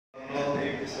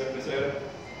Assembly, sir.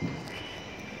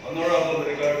 Honorable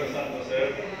Ricardo Santos,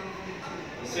 sir.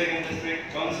 The 2nd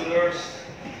District Councilors,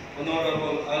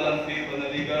 Honorable Alan P.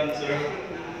 Panaligan, sir.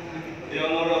 The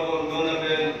Honorable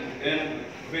Donabel N.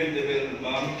 Vindeville,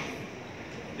 ma'am.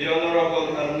 The Honorable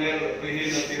Arnel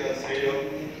Regina Tiraseo.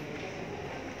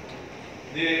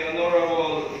 The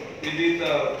Honorable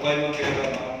Edita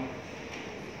Guaymakera, ma'am.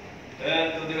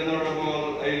 And to the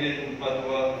Honorable Aileen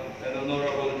Padua and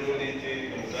Honorable Julie G.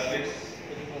 Gonzalez.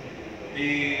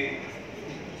 The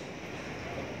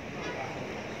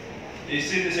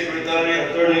City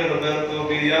Secretary, Attorney Roberto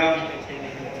Villam.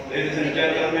 Ladies and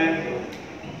gentlemen,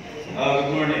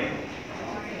 good morning.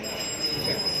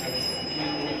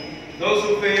 Those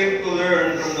who fail to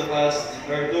learn from the past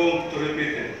are doomed to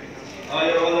repeat it.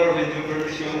 Your Honor, with your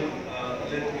permission,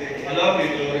 allow me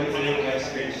to review my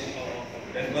speech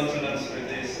in consonance with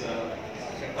this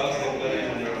House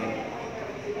declaration, Your Honor.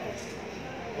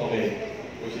 Okay,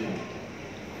 proceed.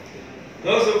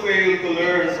 Those who fail to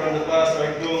learn from the past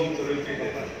are doomed to repeat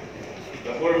it.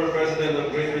 The former President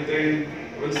of Great Britain,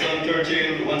 Winston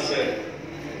Churchill, once said,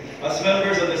 "As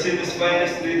members of the city's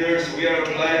finest leaders, we are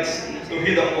obliged to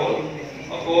heed a call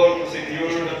to secure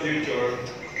the future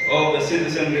of the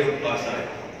citizenry of Pasay.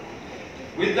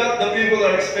 With that, the people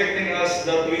are expecting us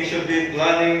that we should be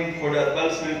planning for the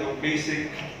advancement of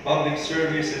basic public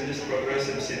service in this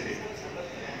progressive city.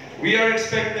 We are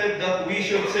expected that we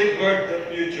should safeguard the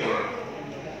future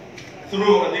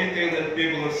through a detailed and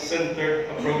people-centered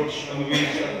approach on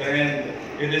which, at the end,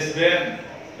 it is them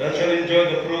that shall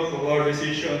enjoy the fruit of our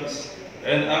decisions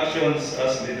and actions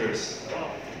as leaders.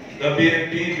 The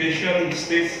BFP vision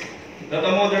states that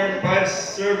a modern fire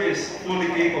service fully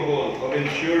capable of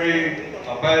ensuring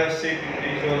a fire-safe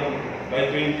nation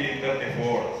by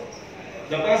 2034.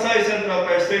 The Pasay Central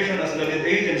Fire Station as the lead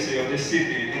agency of the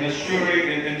city in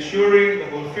ensuring the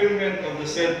fulfillment of the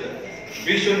said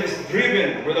vision is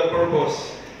driven with a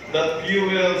purpose that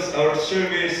fuels our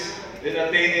service in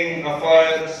attaining a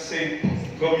fire-safe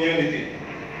community.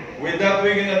 With that,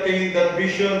 we can attain that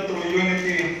vision through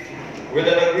unity with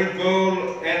an agreed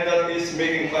goal, and that is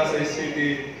making Pasay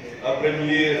City a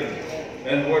premier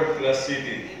and world-class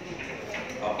city,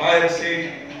 a fire-safe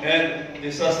and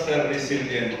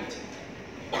disaster-resilient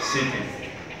city.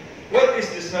 What is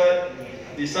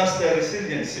disaster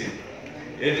resiliency?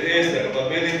 It is the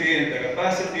capability and the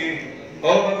capacity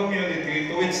of a community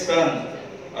to withstand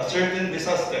a certain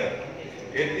disaster.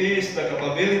 It is the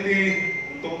capability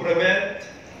to prevent,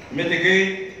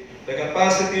 mitigate, the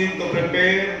capacity to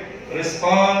prepare,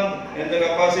 respond, and the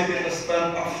capacity to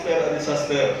stand after a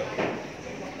disaster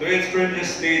to its previous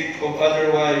state of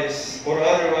otherwise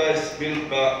build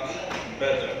back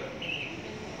better.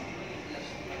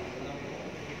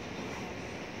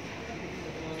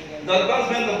 The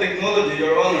advancement of technology,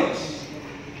 Your Honors,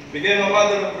 became a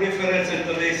matter of reference in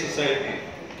today's society,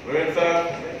 where in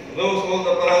fact, those old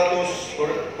apparatus or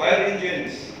fire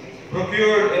engines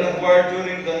procured and acquired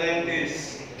during the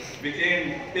 90s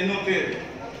became inutile,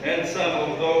 and some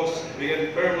of those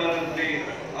became permanently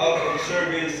out of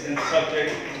service and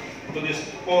subject to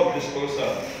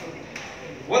disposal.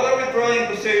 What are we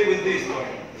trying to say with this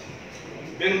point?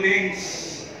 Buildings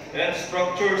and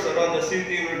structures around the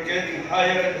city were getting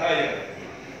higher and higher.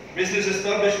 Business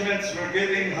establishments were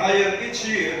getting higher each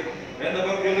year, and the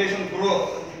population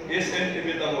growth is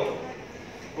inevitable.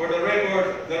 For the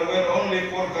record, there were only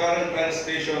 4 current fire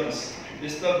stations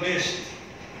established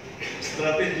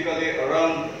strategically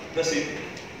around the city.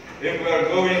 If we are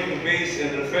going to base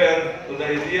and refer to the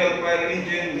ideal fire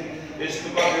engine is to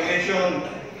population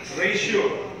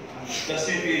ratio, the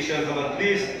city shall have at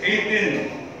least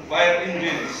 18 fire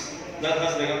engines that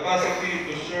has the capacity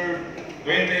to serve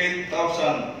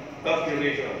 28,000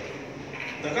 population.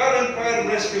 The current fire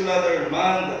rescue ladder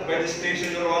manned by the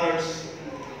station, Your Honors,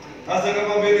 has the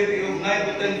capability of 9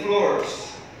 to 10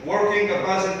 floors, working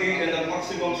capacity and a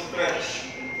maximum stretch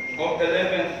of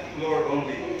 11th floor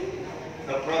only.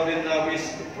 The problem now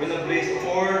is when a blaze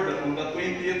occurred on the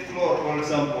 20th floor, for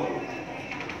example,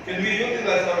 can we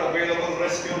utilize our available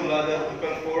rescue ladder to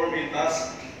perform a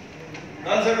task? The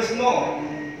answer is no,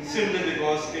 simply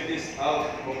because it is out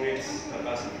of its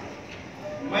capacity.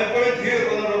 My point here,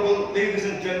 honorable ladies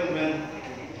and gentlemen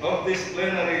of this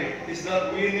plenary, is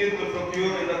that we need to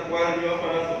procure and acquire new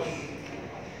apparatus,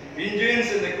 engines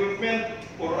and equipment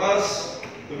for us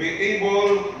to be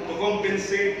able to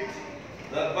compensate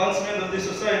the advancement of the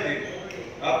society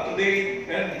up to date,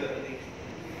 and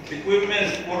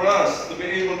equipment for us to be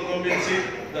able to compensate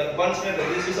the advancement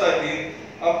of the society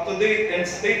up to date and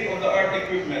state-of-the-art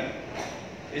equipment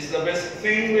is the best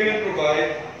thing we can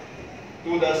provide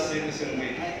to the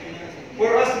citizenry.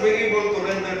 for us to be able to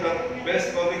render the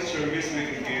best public service we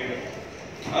can give.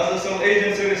 As the sole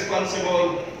agency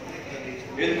responsible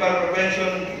in fire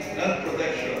prevention and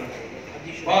protection,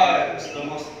 fire is the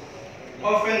most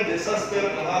often disaster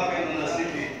to happen in a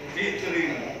city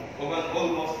featuring of an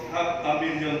almost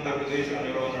 500,000 population,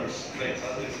 Your Honors, like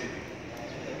Pasay City.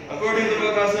 According to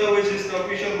Bagasa, which is the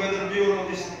official weather bureau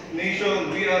of this nation,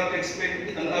 we are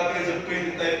expecting an average of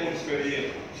 20 typhoons per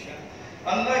year.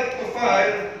 Unlike the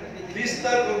fire, this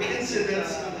type of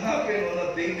incidents could happen on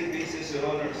a daily basis, Your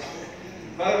Honors,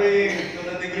 varying to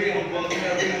the degree of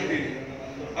vulnerability,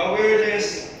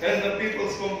 awareness, and the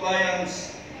people's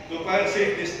compliance to fire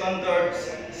safety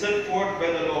standards set forth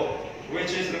by the law,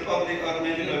 which is Republic Act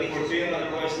 1914,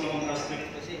 otherwise known as the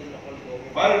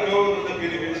Fire Code of the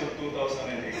Philippines of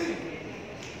 2008.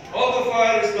 Although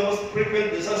fire is the most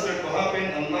frequent disaster to happen,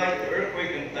 unlike the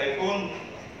earthquake and typhoon,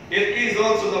 it is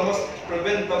also the most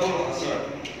preventable hazard.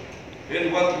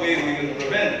 In what way we can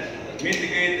prevent,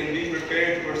 mitigate, and be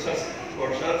prepared for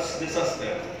such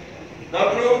disaster? The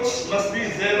approach must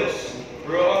be zealous,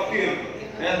 proactive,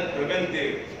 and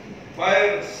preventive.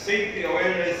 Fire safety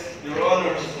awareness, Your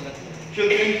Honors, should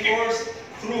be enforced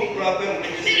through proper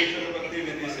registration of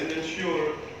activities and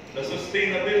ensure the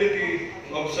sustainability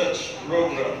of such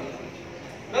program.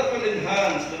 That will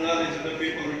enhance the knowledge of the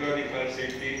people regarding fire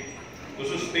safety. To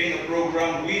sustain a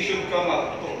program, we should come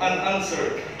up to an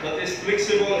answer that is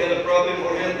flexible and a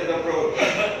problem-oriented approach.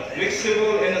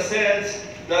 Flexible in a sense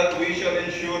that we shall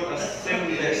ensure a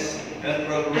seamless and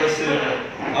progressive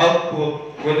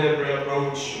output with every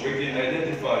approach we can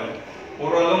identify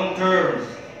for a long-term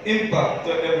impact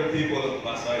to every people of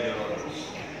Pasay, Your Honors.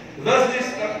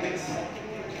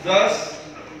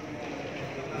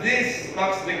 This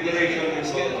tax declaration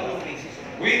is all.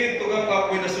 We need to come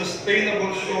up with a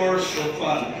sustainable source of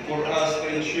fund for us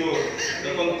to ensure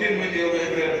the continuity of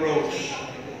every approach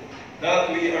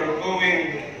that we are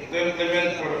going to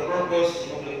implement for the purpose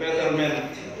of the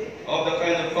betterment of the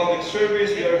kind of public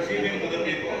service we are giving to the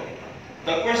people.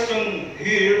 The question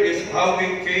here is how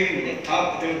we came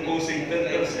up to imposing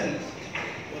 10%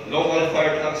 local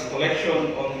fire tax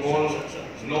collection on all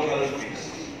local fees.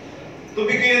 To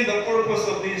begin, the purpose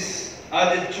of this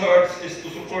added charge is to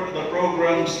support the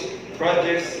programs,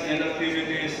 projects, and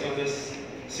activities of the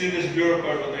City's Bureau of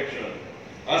Fire Protection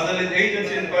as the lead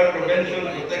agency in fire prevention,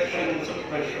 protection, and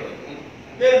suppression.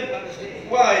 Then,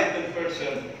 why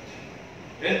 10%?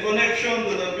 In connection to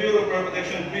the Bureau of Fire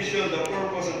Protection vision, the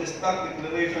purpose of this tax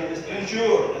declaration is to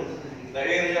ensure the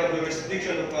area of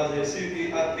jurisdiction of Pasay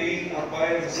City attain a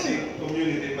fire-safe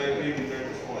community by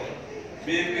 2034.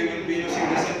 BFP will be using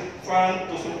this fund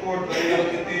to support the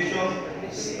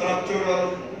rehabilitation,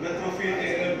 structural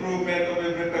retrofitting, and improvement of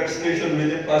every fire station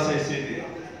within Pasay City.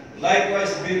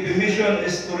 Likewise, BFP mission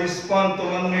is to respond to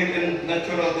man-made and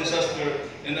natural disaster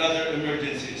and other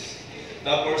emergencies.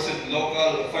 The aforesaid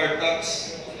local fire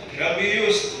tax shall be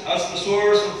used as the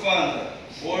source of fund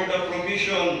for the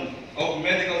provision of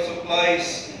medical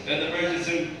supplies and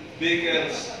emergency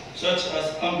vehicles such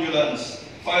as ambulance,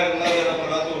 fire ladder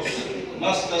apparatus,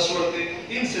 Mazda sortie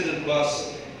incident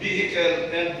bus,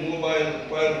 vehicle, and mobile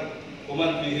fire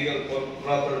command vehicle for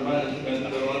proper management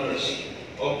and runners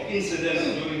of incidents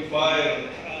during fire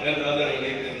and other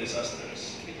related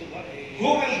disasters. Who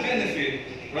will benefit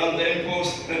from the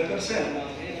imposed 10%?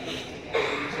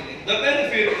 The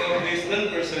benefit of this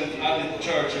 10% added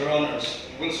charge, Your Honors,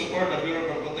 will support the Bureau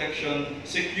of Protection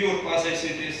secure Pasay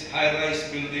City's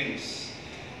high-rise buildings,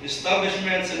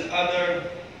 establishments, and other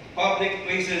public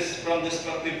places from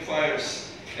destructive fires,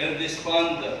 and this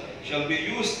fund shall be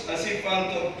used as a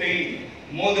fund to obtain,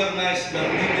 modernize the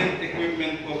needed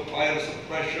equipment for fire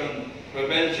suppression,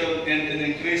 prevention, and in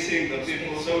increasing the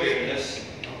people's awareness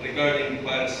regarding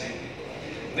fire safety.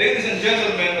 Ladies and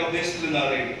gentlemen of this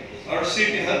plenary, our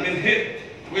city has been hit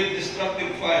with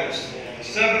destructive fires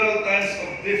several times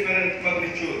of different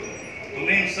magnitude. To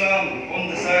name some, on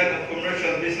the side of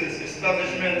commercial business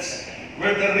establishments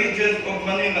were the Regent of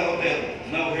Manila Hotel,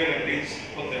 now Heritage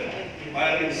Hotel,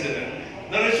 fire incident,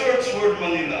 the Resorts World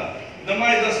Manila, the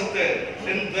Midas Hotel,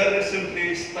 and the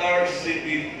recently Star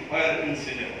City fire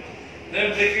incident. The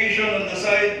implication on the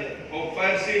side of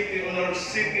fire safety on our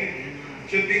city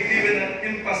should be given an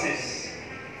emphasis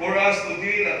for us to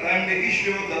deal a timely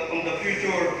issue that on the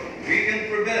future we can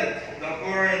prevent the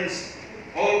occurrence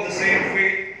of the same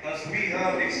fate as we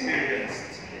have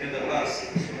experienced in the past.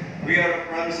 We are a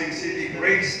promising city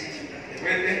graced with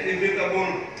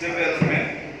inevitable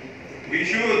development. We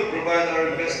should provide our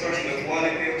investors the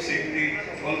quality of safety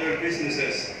on their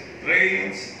businesses,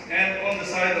 trains, and on the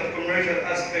side of commercial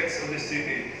aspects of the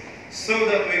city. so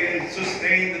that we can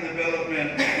sustain the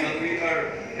development that we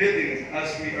are heading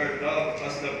as we are dubbed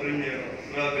as the premier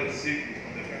travel city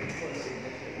of the Philippines.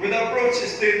 With the approach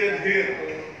stated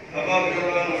here above, Your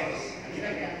Honors,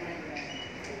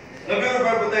 the Bureau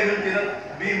of Protection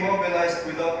cannot be mobilized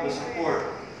without the support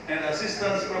and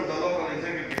assistance from the local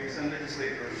executives and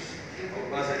legislators of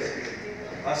Pasay City,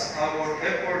 as our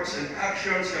efforts and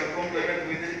actions shall complement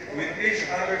with each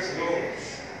other's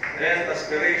goals and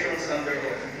aspirations under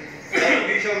law. That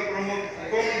we shall promote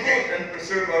common good and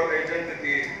preserve our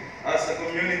identity as a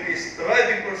community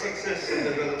striving for success and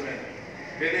development.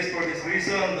 It is for this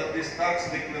reason that this tax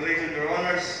declaration, Your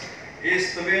Honors,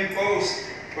 is to be imposed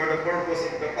for the purpose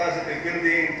of capacity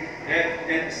building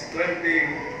and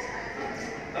strengthening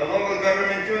the local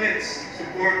government units'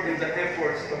 support in the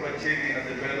efforts of achieving a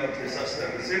developed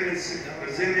disaster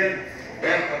resilient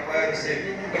and a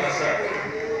fire-safe Pasay.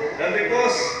 And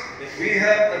because we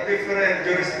have a different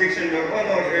jurisdiction, Your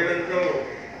Honor, even though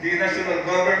the national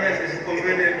government is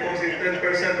already imposing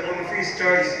 10% of all fees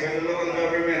charged by the local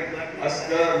government as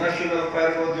the national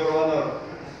fire code, Your Honor,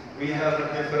 we have a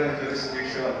different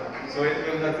jurisdiction. So it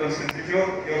will not constitute,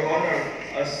 Your Honor,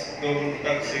 as double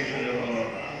taxation, Your Honor.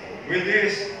 With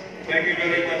this, thank you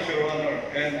very much, Your Honor,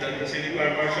 and the City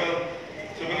Fire Marshal,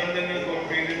 Superintendent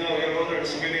of now, Your Honor,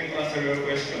 is willing to answer your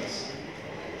questions.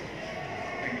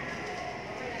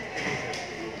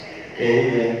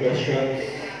 Okay, any questions?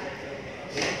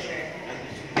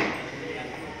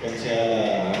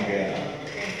 Councilor Angela.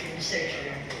 Mr.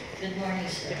 Chair. Good morning,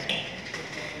 sir.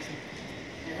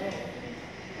 Hello.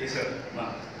 Yes, sir.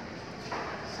 Ma'am.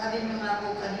 Sabi mo nga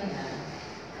po kanina,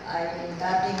 ay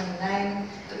dating 9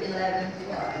 to 11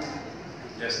 floor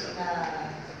Yes, sir. na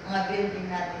mga building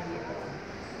natin dito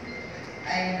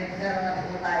ay nagkaroon na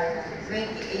po tayo ng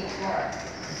 28 floors.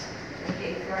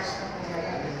 28 floors na po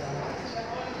ngayon.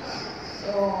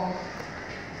 So,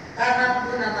 tama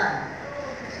po naman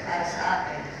para sa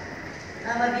akin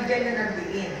na mabigyan nyo ng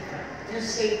diin yung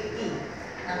safety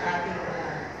ng ating mga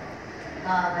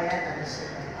mamamayan na gusto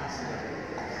ng Pasay.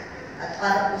 At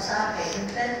para po sa akin, yung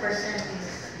 10% is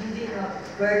hindi na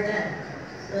burden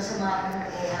doon sa mga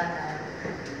kumukuha na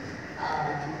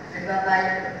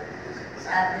nagbabayad sa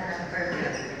atin ng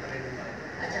permit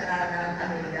at saka ng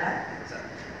amiga.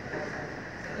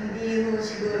 Hindi mo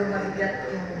siguro mabigat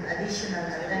yung additional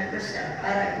na 10%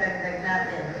 para idagdag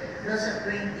natin doon sa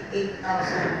 28,000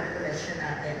 population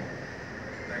natin.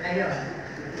 Ngayon,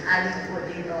 alin po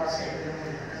dito sa inyong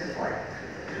report.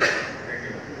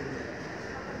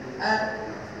 At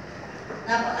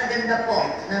napakaganda po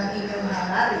ng inyong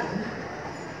hangarin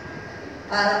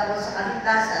para po sa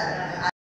kaligtasan ng